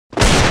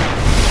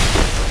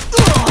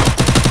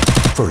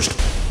First.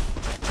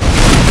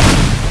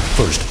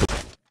 First.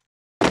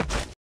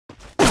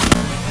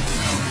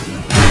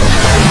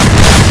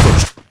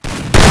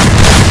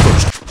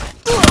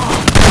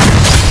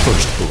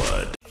 First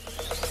blood.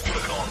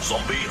 Click on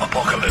Zombie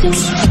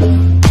Apocalypse.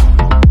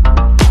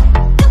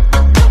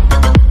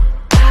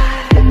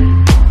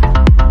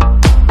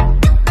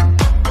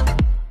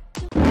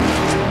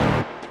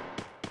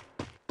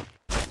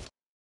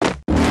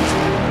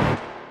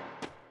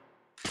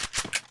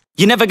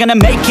 You're never gonna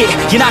make it,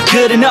 you're not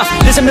good enough.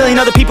 There's a million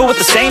other people with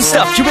the same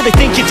stuff. You really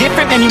think you're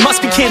different? Man, you must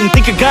be kidding.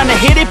 Think you're gonna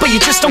hit it, but you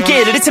just don't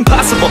get it. It's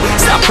impossible,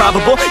 it's not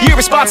probable, you're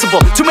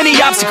irresponsible. Too many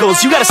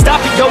obstacles, you gotta stop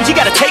it, yo. You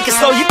gotta take it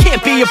slow, you can't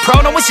be a pro.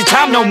 Don't waste your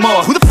time no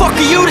more. Who the fuck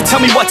are you to tell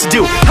me what to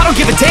do? I don't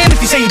give a damn if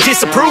you say you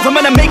disapprove. I'm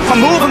gonna make my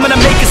move, I'm gonna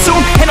make it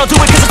soon. And I'll do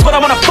it cause it's what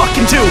I wanna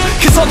fucking do.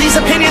 Cause all these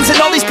opinions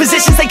and all these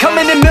positions, they come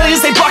in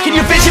millions, they blocking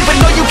your vision. But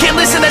no, you can't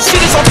listen, that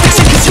shit is all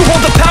fiction. Cause you hold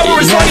the power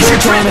as long as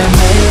you're driven.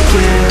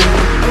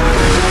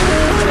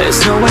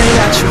 There's no way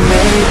that you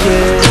make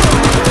it.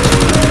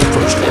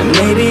 And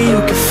maybe you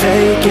can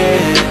fake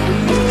it,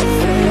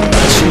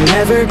 but you're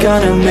never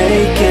gonna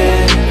make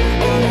it.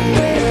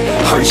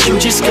 Aren't you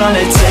just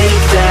gonna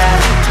take that?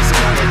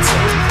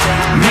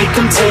 Make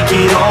them take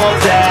it all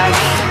back.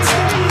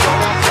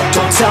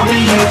 Don't tell me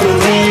you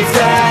believe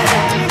that.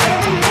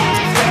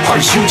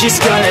 Aren't you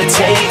just gonna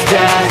take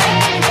that?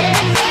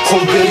 Or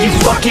will you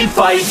fucking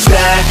fight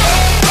back?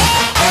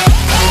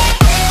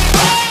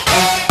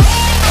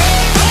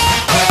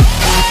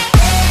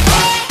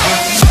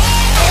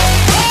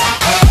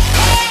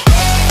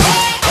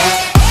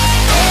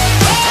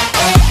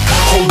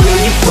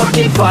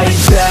 Fight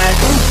back.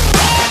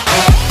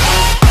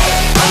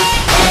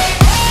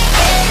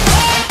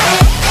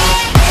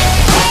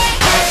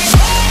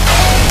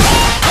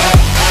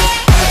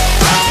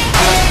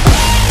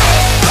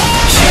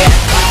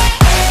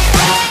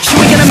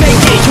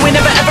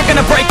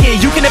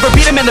 You can never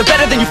beat them and they're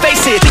better than you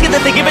face it. Thinking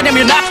that they give a damn,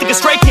 you're not thinking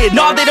straight, kid.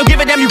 No, they don't give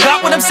a damn, you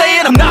got what I'm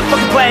saying? I'm not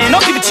fucking playing,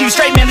 I'll give it to you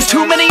straight, man. There's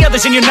too many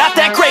others and you're not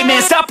that great,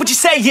 man. Stop what you're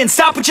saying,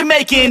 stop what you're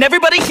making.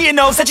 Everybody here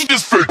knows that you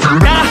just faking.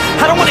 Nah,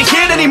 I don't wanna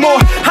hear it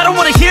anymore, I don't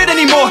wanna hear it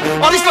anymore.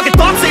 All these fucking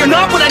thoughts, they are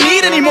not what I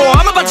need anymore.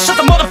 I'm about to shut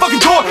the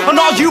motherfucking door on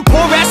all you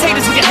poor ass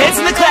haters with your heads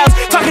in the clouds,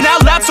 talking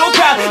out loud so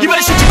proud. You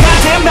better shut your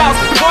goddamn mouth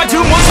before I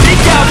do more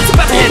speak out. It's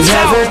about to head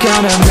south. You're never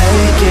gonna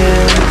make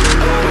it.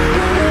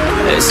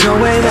 There's no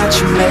way that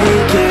you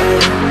make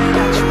it.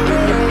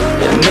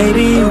 And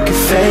maybe you can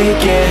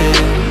fake it,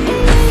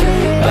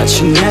 but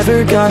you're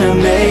never gonna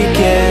make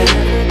it.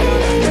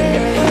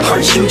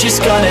 Aren't you just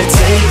gonna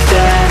take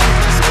that?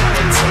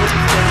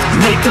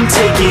 Make them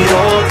take it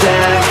all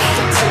back.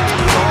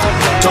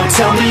 Don't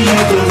tell me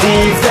you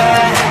believe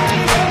that.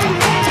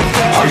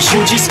 Aren't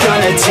you just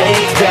gonna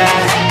take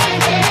that?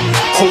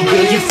 Or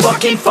will you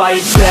fucking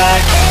fight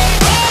back?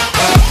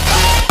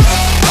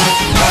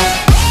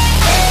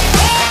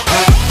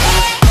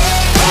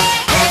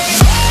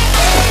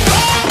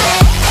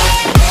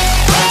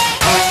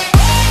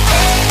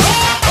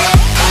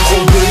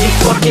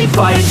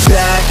 Fight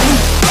back.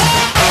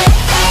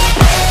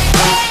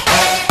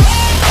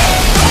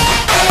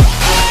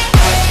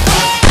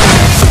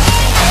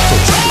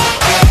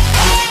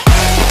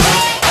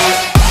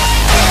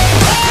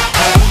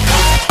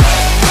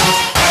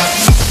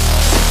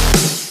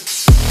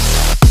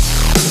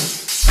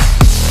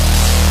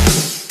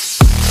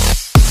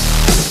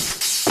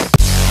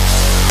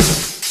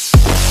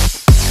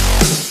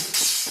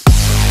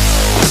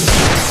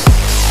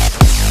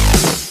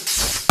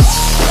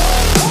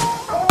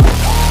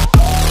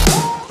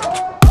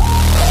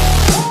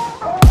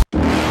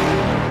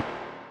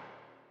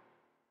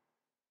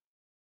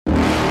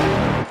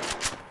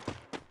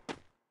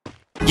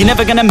 You're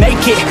never gonna make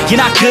it,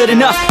 you're not good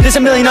enough. There's a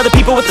million other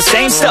people with the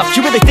same stuff.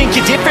 You really think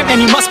you're different?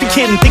 Man, you must be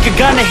kidding. Think you're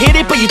gonna hit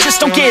it, but you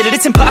just don't get it.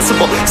 It's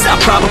impossible, it's not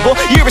probable,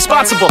 you're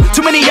irresponsible. Too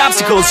many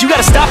obstacles, you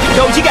gotta stop it,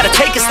 yo. You gotta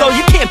take it slow,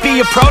 you can't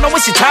be a pro. Don't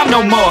waste your time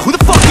no more. Who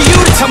the fuck are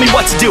you to tell me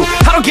what to do?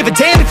 I don't give a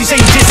damn if you say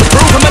you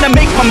disapprove. I'm gonna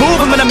make my move,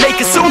 I'm gonna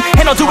make it soon.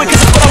 And I'll do it cause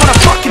it's what I wanna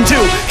fucking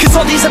do. Cause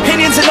all these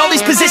opinions and all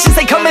these positions,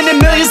 they come in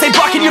millions, they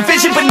blocking your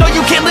vision. But no,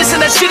 you can't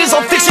listen, that shit is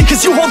all fiction.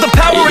 Cause you hold the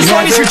power as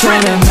long as you're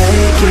driven.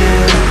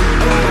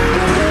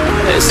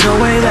 There's no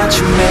way that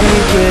you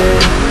make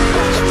it.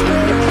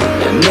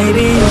 And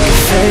maybe you can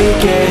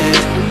fake it,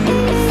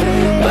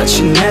 but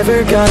you're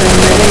never gonna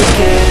make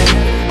it.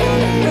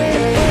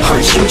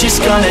 Aren't you just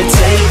gonna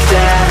take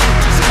that?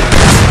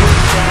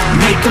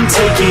 Make them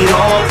take it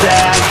all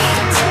back.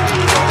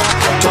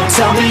 Don't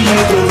tell me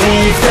you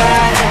believe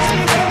that.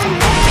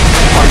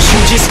 Aren't you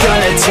just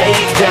gonna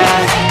take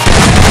that?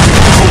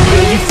 Or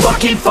will you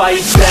fucking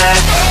fight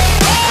back?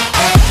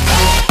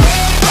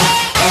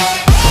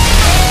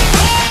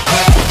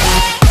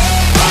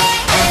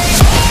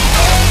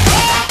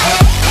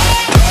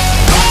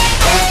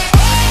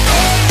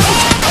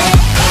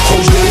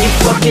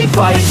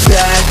 Fight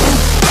back.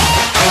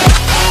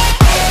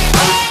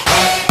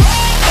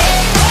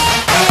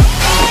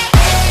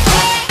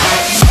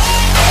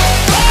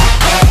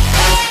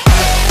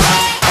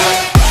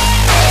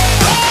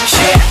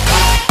 Yeah.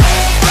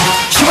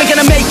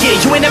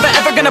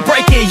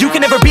 it. You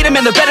can never beat them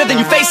and they're better than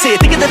you, face it.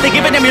 Thinking that they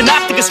give a damn, you're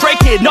not thinking straight,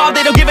 kid. No,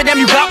 they don't give a damn,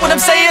 you got what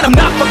I'm saying? I'm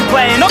not fucking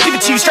playing, I'll give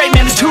it to you straight,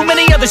 man. There's too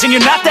many others and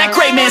you're not that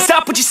great, man.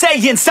 Stop what you're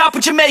saying, stop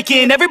what you're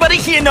making.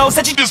 Everybody here knows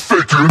that you just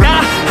faking.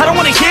 Nah, I don't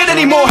wanna hear it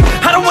anymore,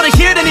 I don't wanna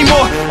hear it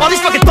anymore. All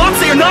these fucking thoughts,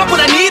 they are not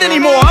what I need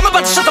anymore. I'm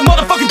about to shut the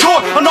motherfucking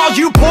door on all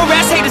you poor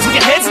ass haters with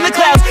your heads in the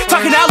clouds,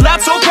 talking out loud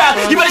so proud.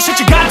 You better shut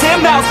your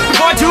goddamn mouth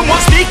before I do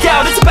more speak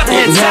out. It's about to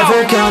head south.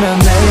 Never gonna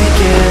make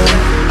it.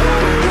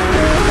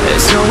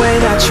 There's no way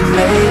that you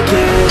make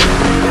it.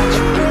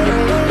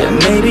 And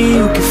maybe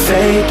you can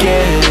fake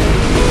it,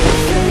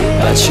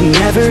 but you're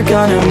never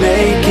gonna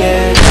make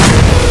it.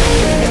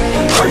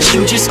 Aren't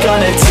you just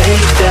gonna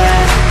take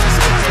that?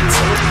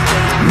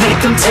 Make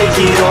them take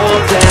it all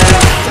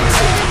back.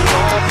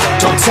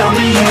 Don't tell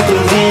me you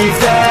believe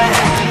that.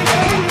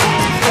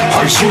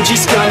 Aren't you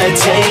just gonna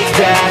take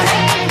that?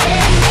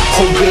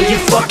 Or will you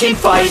fucking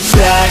fight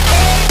back?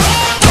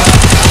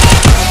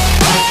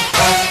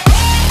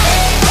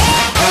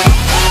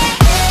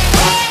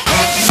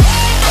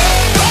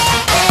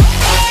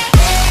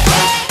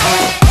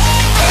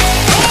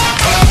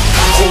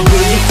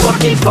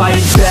 Fucking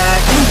fight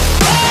back.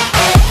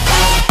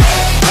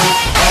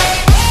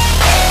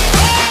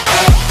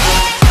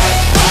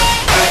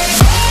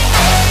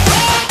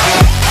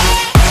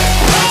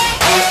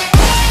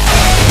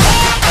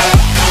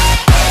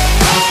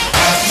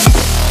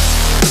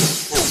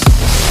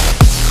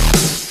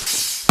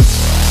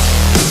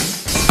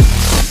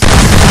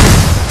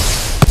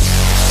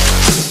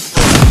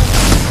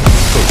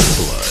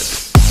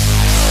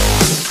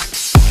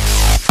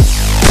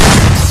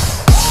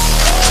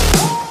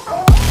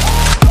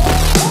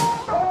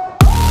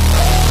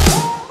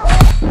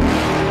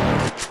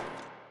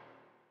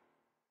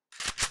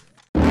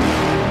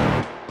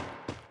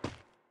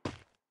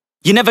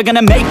 You're never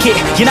gonna make it,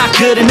 you're not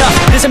good enough.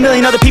 There's a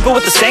million other people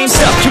with the same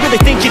stuff. You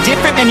really think you're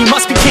different, man, you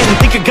must be kidding.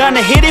 Think you're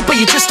gonna hit it,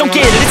 but you just don't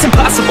get it. It's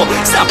impossible,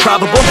 it's not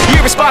probable, you're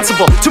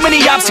irresponsible. Too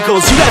many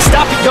obstacles, you gotta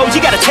stop it, yo. You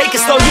gotta take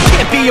it slow, you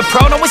can't be a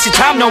pro, don't waste your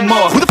time no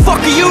more. Who the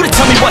fuck are you to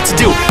tell me what to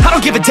do? I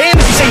don't give a damn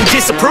if you say you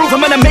disapprove.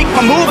 I'm gonna make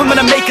my move, I'm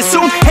gonna make it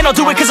soon. And I'll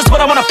do it cause it's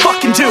what I wanna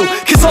fucking do.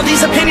 Cause all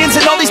these opinions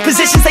and all these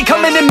positions, they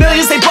come in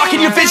millions, they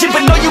blocking your vision.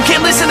 But no, you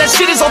can't listen, that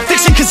shit is all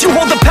fiction. Cause you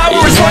hold the power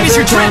as long as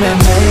you're dreaming.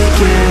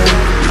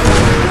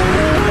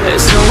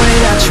 There's no way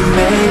that you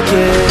make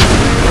it.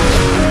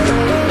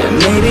 And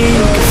maybe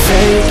you can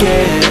fake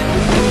it,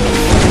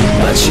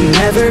 but you're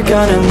never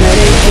gonna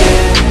make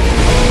it.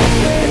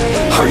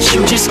 Aren't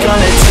you just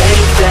gonna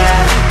take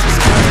that?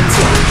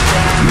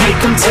 Make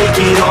them take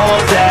it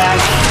all back.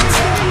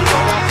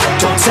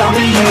 Don't tell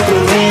me you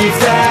believe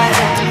that.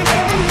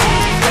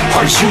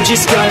 Aren't you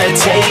just gonna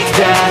take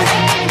that?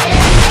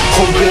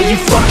 Or will you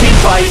fucking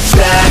fight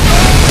back?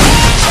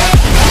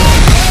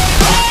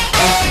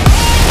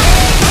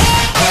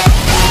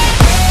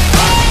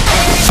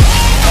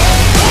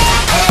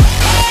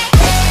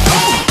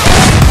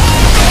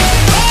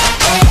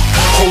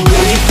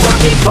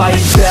 Fight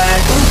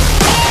back.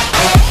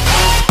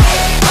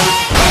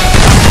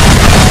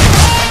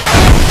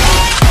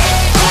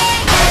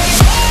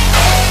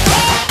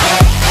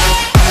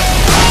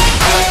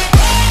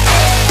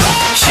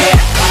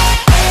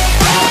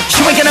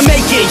 You ain't gonna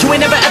make it, you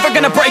ain't never ever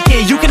gonna break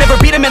it. You can never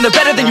beat them and they're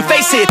better than you,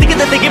 face it. Thinking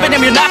that they give a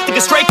damn, you're not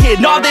thinking straight, kid.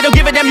 No, they don't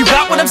give a damn, you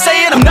got what I'm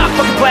saying? I'm not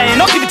fucking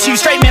playing, I'll give it to you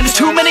straight, man. There's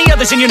too many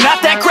others and you're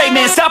not that great,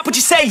 man. Stop what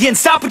you're saying,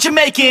 stop what you're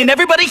making.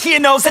 Everybody here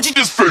knows that you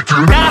just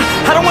faking. Nah,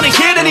 I don't wanna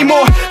hear it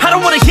anymore, I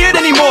don't wanna hear it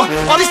anymore.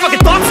 All these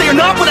fucking thoughts, they are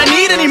not what I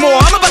need anymore.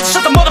 I'm about to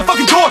shut the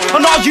motherfucking door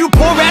on all you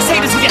poor ass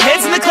haters with your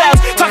heads in the clouds,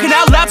 talking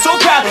out loud so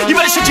proud. You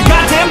better shut your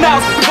goddamn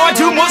mouth before I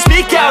do more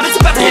speak out. It's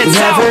about to head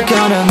south. Never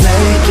gonna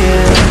make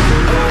it.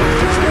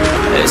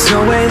 There's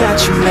no way that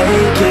you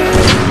make it.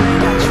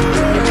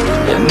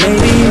 And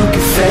maybe you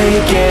can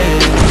fake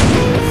it,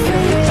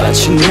 but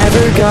you're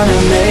never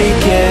gonna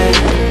make it.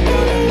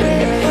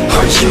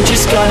 Aren't you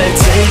just gonna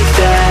take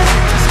that?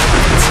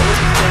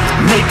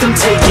 Make them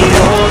take it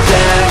all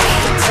back.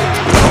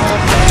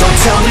 Don't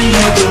tell me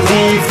you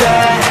believe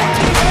that.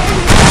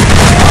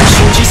 Aren't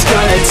you just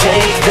gonna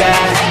take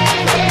that?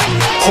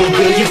 Or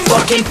will you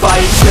fucking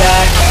fight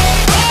back?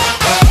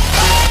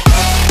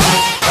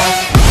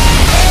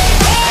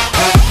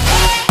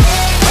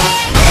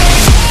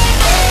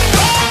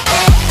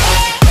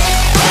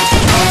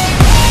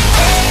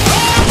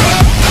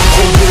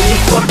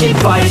 Fucking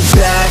fight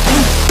back.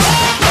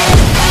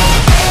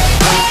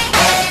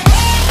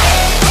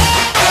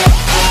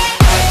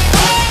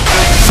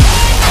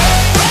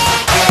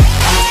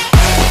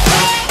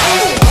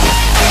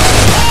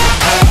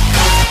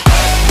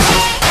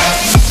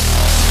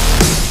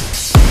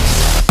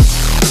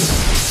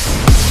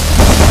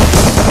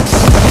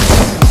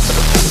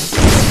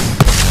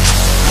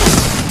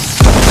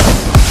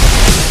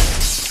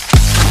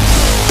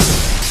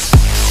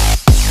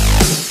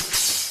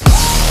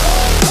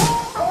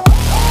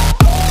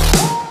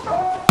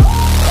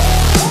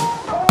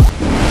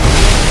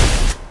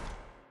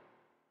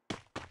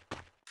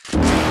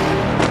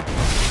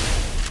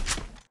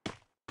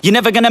 You're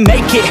never gonna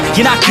make it,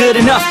 you're not good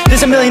enough.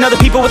 There's a million other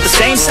people with the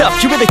same stuff.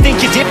 You really think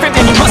you're different?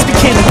 Man, you must be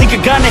kidding. Think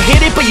you're gonna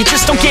hit it, but you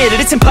just don't get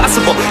it. It's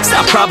impossible, it's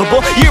not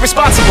probable, you're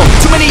irresponsible.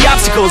 Too many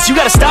obstacles, you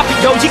gotta stop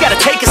it, yo. You gotta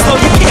take it slow,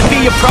 you can't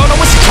be a pro, no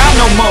waste your time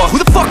no more. Who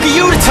the fuck are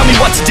you to tell me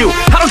what to do?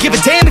 I don't give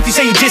a damn if you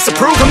say you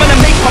disapprove. I'm gonna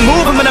make my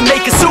move, I'm gonna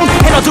make it soon.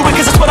 And I'll do it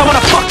cause it's what I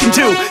wanna fucking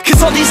do.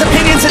 Cause all these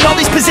opinions and all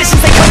these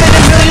positions, they come in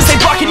millions, they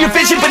blocking your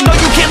vision. But no,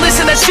 you can't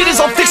listen, that shit is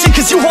all fiction.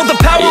 Cause you hold the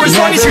power as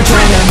long as you're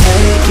dreaming.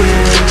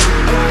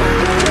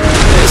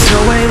 There's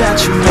no way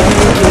that you make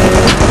it.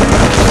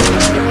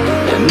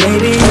 And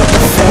maybe you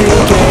can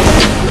fake it,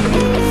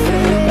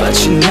 but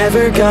you're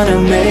never gonna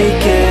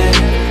make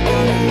it.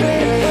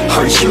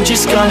 Aren't you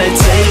just gonna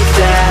take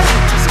that?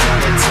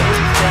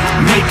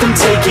 Make them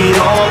take it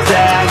all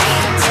back.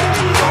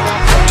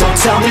 Don't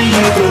tell me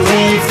you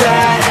believe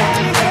that.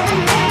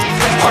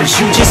 Aren't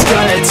you just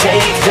gonna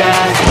take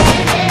that?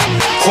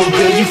 Or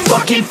will you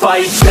fucking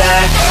fight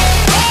back?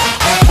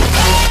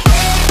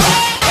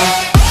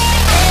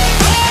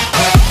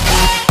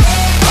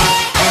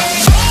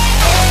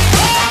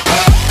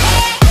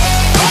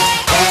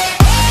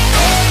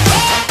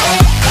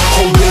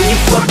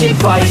 Fucking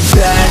fight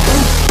back.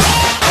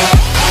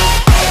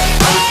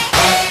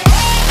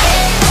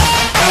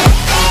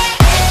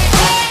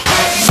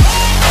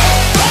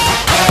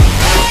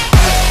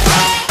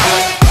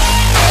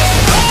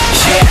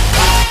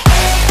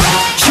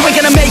 You ain't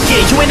gonna make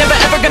it, you ain't never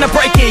ever gonna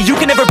break it. You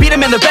can never beat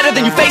them and they're better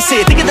than you, face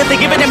it. Thinking that they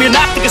give a damn, you're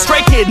not thinking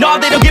straight, kid. No,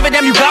 they don't give a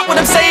damn, you got what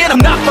I'm saying?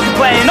 I'm not fucking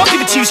playing, I'll give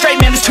it to you straight,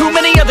 man. There's too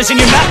many others and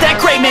you're not that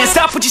great, man.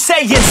 Stop what you're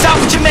saying, stop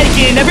what you're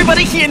making.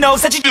 Everybody here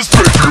knows that you just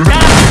fake it. Nah,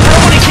 I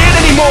don't wanna hear it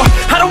anymore,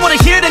 I don't wanna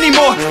hear it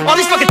anymore. All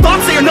these fucking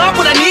thoughts, they are not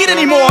what I need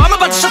anymore. I'm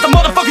about to shut the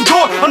motherfucking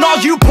door on all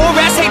you poor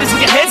ass haters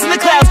with your heads in the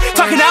clouds,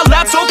 talking out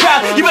loud so proud.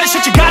 You better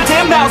shut your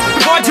goddamn mouth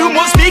before I do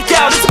more speak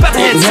out. It's about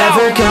to head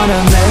south. You're never gonna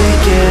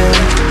make it.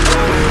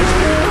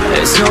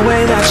 There's no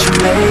way that you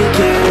make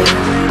it.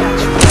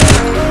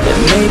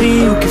 And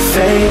maybe you can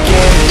fake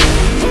it,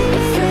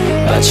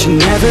 but you're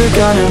never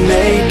gonna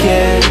make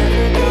it.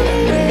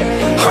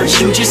 Aren't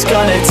you just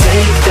gonna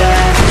take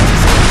that?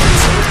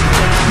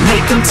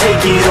 Make them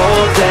take it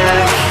all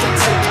back.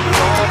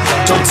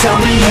 Don't tell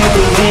me you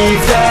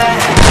believe that.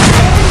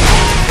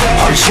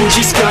 Aren't you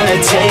just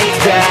gonna take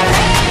that?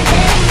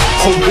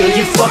 Or will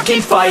you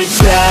fucking fight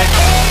back?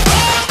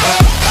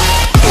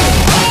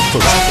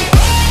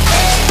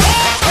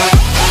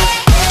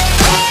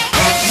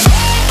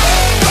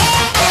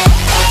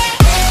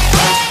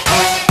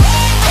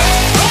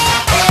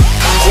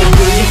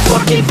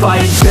 Fucking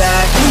fight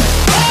back.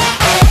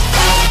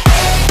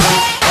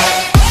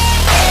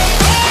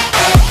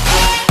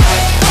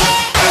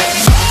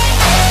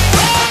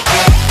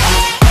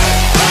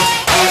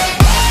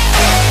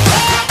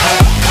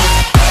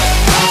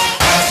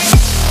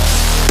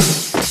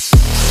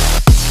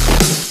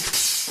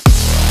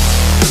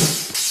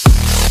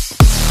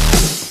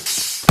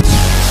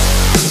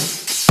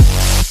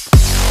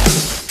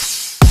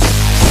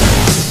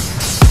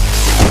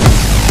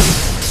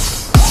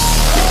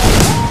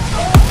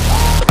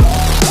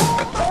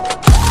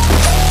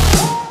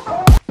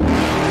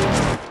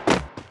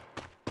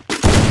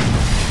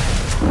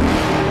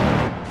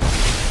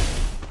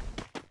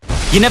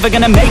 You're never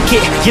gonna make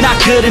it, you're not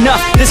good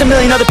enough. There's a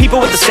million other people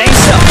with the same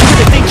stuff. You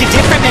really think you're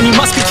different? Man, you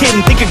must be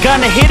kidding. Think you're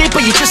gonna hit it,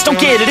 but you just don't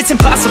get it. It's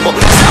impossible,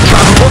 it's not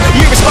probable,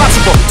 you're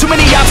irresponsible. Too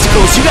many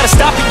obstacles, you gotta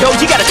stop it, yo.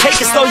 You gotta take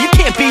it slow, you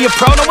can't be a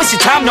pro, don't waste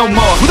your time no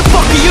more. Who the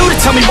fuck are you to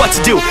tell me what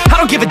to do? I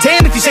don't give a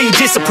damn if you say you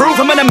disapprove.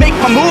 I'm gonna make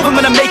my move, I'm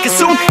gonna make it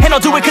soon. And I'll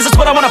do it cause it's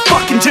what I wanna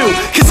fucking do.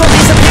 Cause all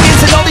these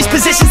opinions and all these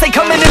positions, they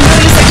come in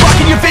millions, they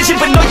blocking your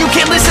vision. But no, you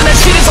can't listen, that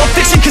shit is all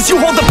fiction. Cause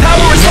you hold the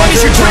power as long as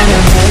you're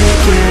dreaming.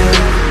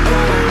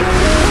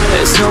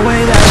 There's no way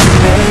that you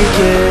make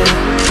it.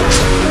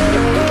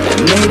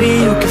 And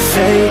maybe you can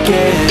fake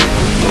it,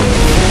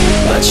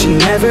 but you're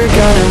never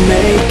gonna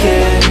make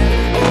it.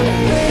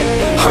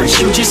 Aren't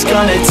you just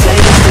gonna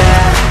take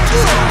that?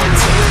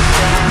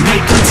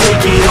 Make them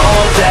take it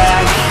all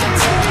back.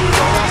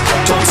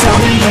 Don't tell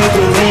me you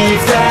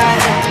believe that.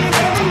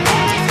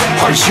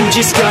 Aren't you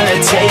just gonna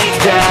take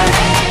that?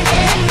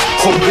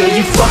 Or will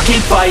you fucking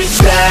fight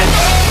back?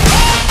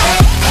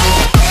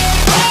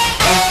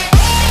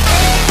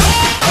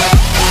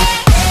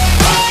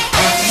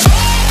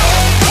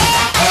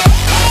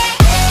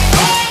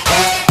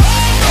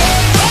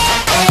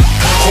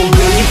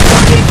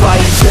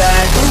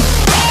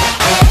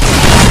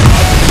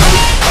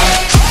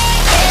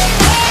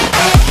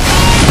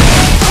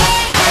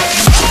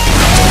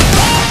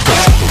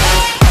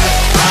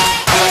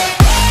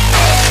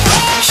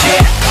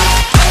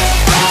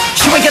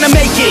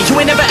 You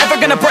ain't never ever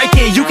gonna break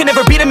it. You can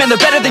never beat them and they're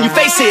better than you,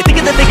 face it.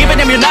 Thinking that they give a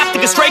damn, you're not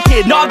thinking straight,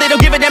 kid. No, they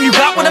don't give a damn, you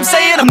got what I'm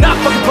saying? I'm not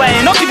fucking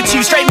playing, I'll give it to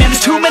you straight, man.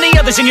 There's too many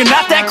others and you're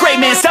not that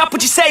great, man. Stop what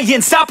you're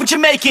saying, stop what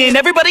you're making.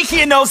 Everybody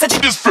here knows that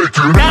you just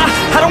faking. Nah,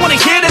 I don't wanna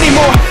hear it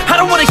anymore, I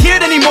don't wanna hear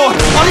it anymore.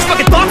 All these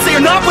fucking thoughts, they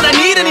are not what I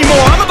need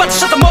anymore. I'm about to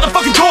shut the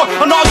motherfucking door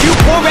on all you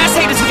poor ass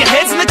haters with your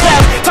heads in the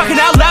clouds, talking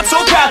out loud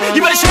so proud.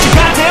 You better shut your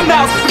goddamn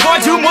mouth before I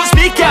do more,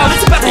 speak out.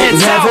 It's about to head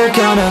south. You're never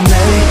gonna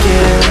make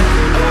it.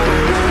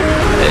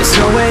 There's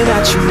no way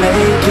that you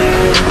make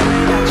it.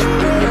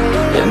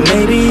 Yeah,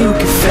 maybe you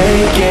can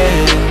fake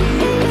it,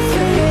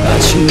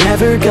 but you're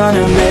never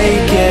gonna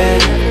make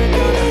it.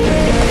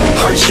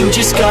 Aren't you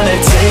just gonna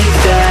take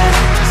that?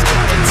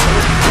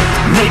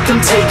 Make them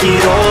take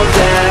it all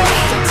back.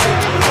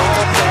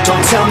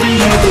 Don't tell me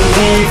you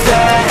believe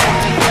that.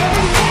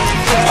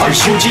 Aren't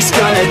you just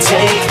gonna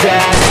take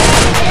that?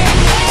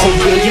 Or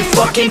will you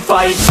fucking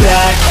fight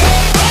back?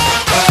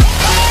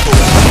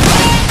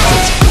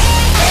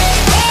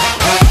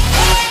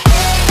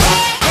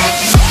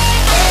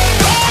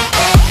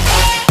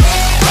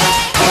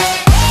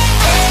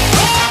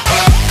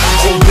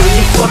 Or will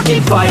you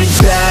fucking fight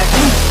back?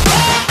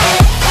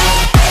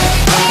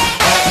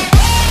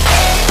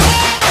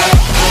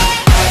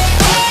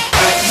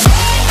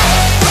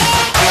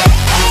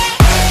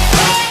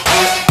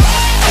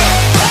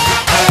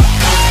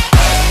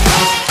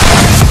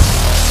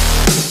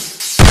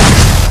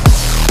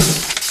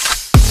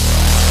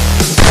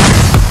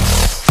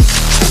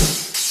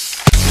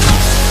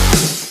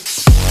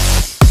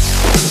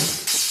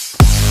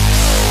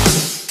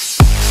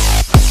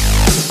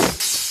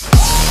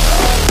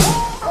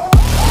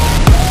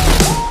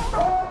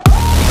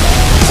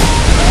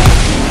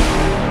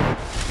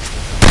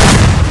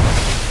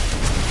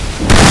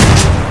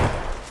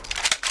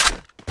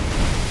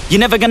 You're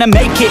never gonna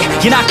make it,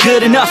 you're not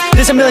good enough.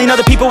 There's a million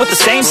other people with the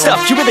same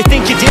stuff. You really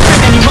think you're different,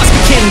 man, you must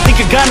be kidding.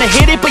 Think you're gonna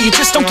hit it, but you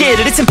just don't get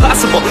it. It's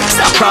impossible, it's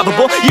not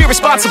probable, you're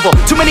irresponsible.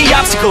 Too many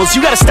obstacles, you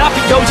gotta stop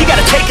it, yo. You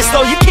gotta take it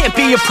slow, you can't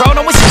be a pro.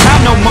 Don't waste your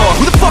time no more.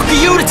 Who the fuck are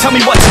you to tell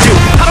me what to do?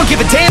 I don't give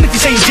a damn if you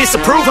say you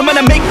disapprove. I'm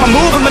gonna make my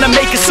move, I'm gonna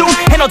make it soon.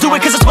 And I'll do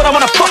it cause it's what I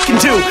wanna fucking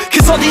do.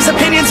 Cause all these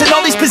opinions and all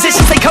these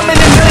positions, they come in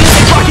millions.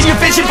 They blocking your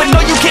vision, but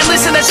no, you can't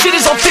listen. That shit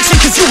is all fiction,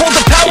 cause you hold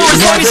the power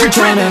as long as you're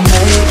dreaming.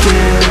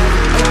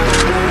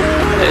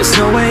 There's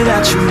no way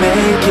that you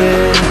make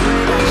it.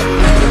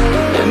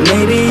 And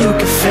maybe you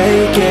can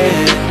fake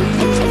it,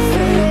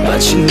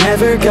 but you're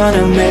never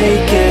gonna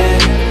make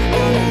it.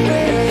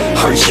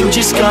 Aren't you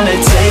just gonna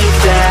take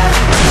that?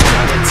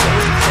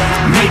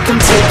 Make them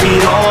take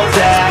it all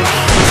back.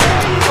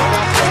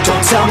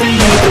 Don't tell me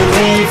you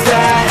believe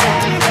that.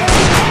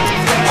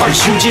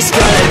 Aren't you just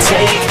gonna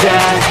take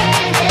that?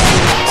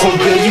 Or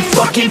will you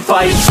fucking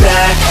fight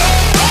back?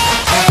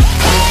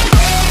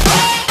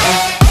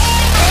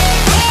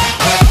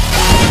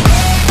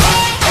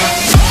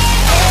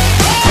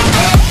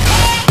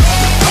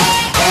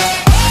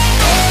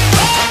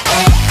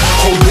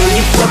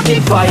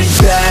 Fight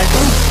back.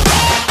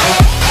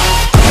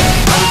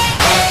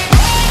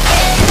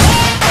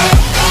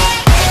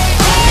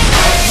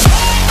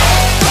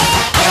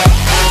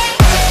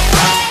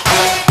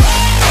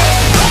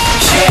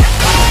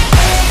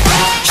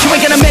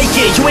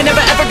 You ain't never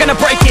ever gonna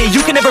break it.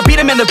 You can never beat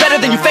them and they're better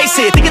than you face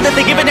it. Thinking that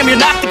they give a damn, you're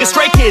not, think a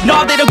straight kid.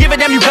 No, they don't give a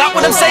damn, you got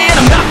what I'm saying?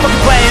 I'm not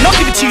fucking playing, I'll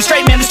give it to you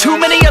straight, man. There's too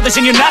many others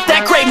and you're not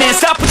that great, man.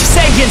 Stop what you're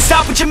saying,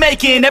 stop what you're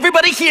making.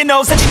 Everybody here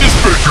knows that you're just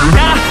faking.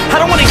 Nah,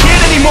 I don't wanna hear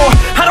it anymore,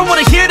 I don't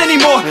wanna hear it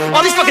anymore.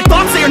 All these fucking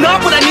thoughts, they are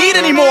not what I need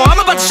anymore. I'm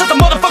about to shut the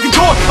motherfucking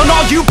door on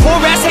all you poor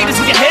ass haters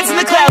with your heads in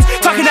the clouds,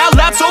 talking out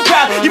loud so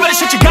proud. You better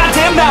shut your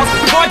goddamn mouth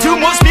before I do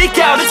more, speak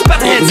out. It's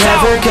about to head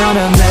south. You're never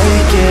gonna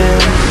make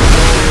it.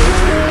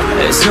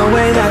 There's no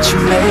way that you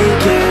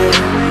make it.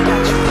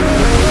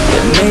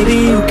 Yeah, maybe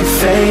you can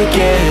fake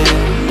it,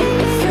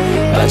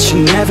 but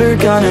you're never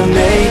gonna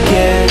make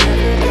it.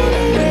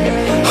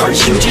 Aren't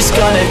you just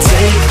gonna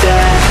take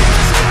that?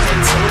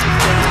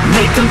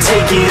 Make them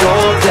take it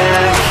all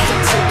back.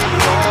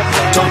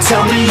 Don't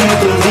tell me you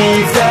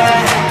believe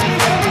that.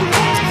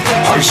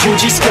 Aren't you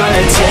just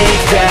gonna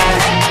take that?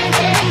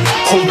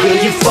 Or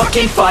will you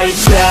fucking fight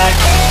back?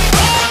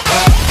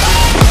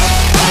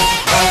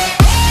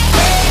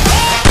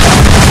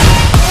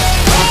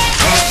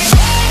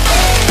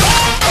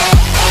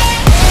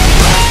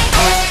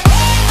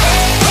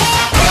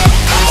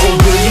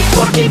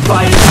 Fucking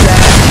fight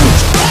back.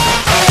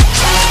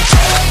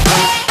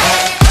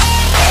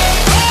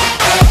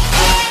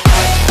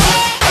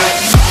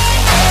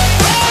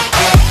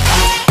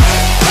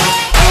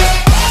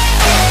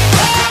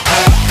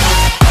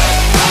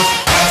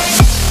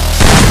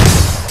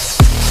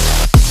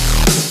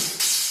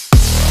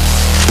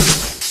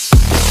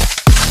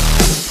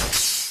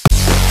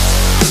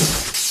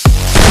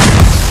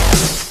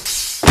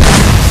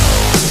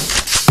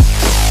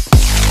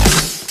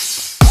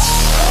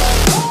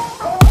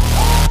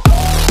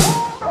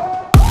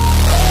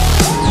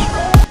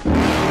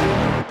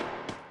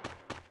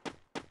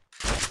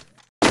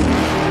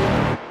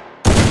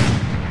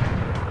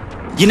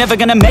 You're never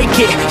gonna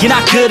make it, you're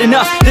not good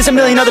enough. There's a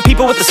million other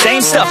people with the same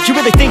stuff. You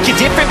really think you're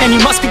different, man,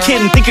 you must be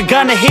kidding. Think you're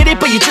gonna hit it,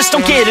 but you just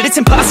don't get it. It's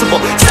impossible,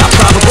 it's not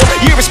probable,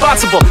 you're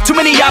irresponsible. Too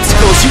many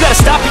obstacles, you gotta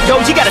stop it, yo.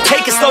 You gotta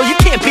take it slow, you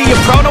can't be a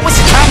pro. Don't waste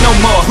your time no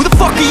more. Who the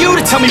fuck are you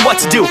to tell me what to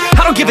to do.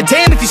 I don't give a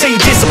damn if you say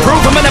you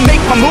disapprove. I'm gonna make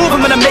my move,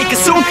 I'm gonna make it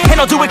soon,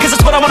 and I'll do it cause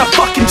it's what I wanna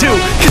fucking do.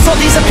 Cause all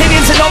these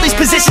opinions and all these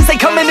positions, they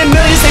come in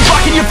millions, they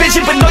blocking your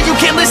vision. But no, you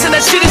can't listen,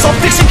 that shit is all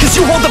fiction. Cause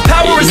you hold the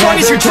power as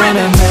long as you're driven.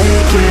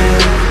 Make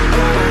it.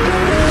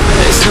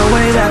 There's no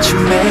way that you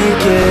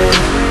make it.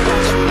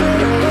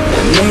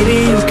 And maybe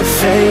you can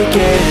fake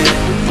it,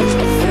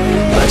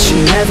 but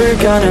you're never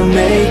gonna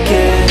make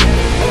it.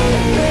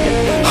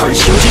 Are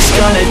you just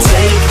gonna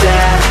take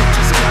that?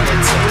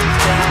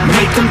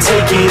 Make them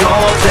take it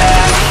all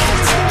back.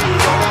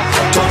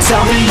 Don't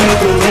tell me you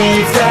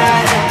believe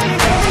that.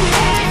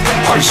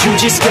 Are you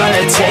just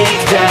gonna take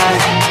that?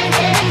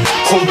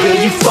 Or will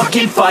you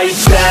fucking fight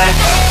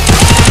back?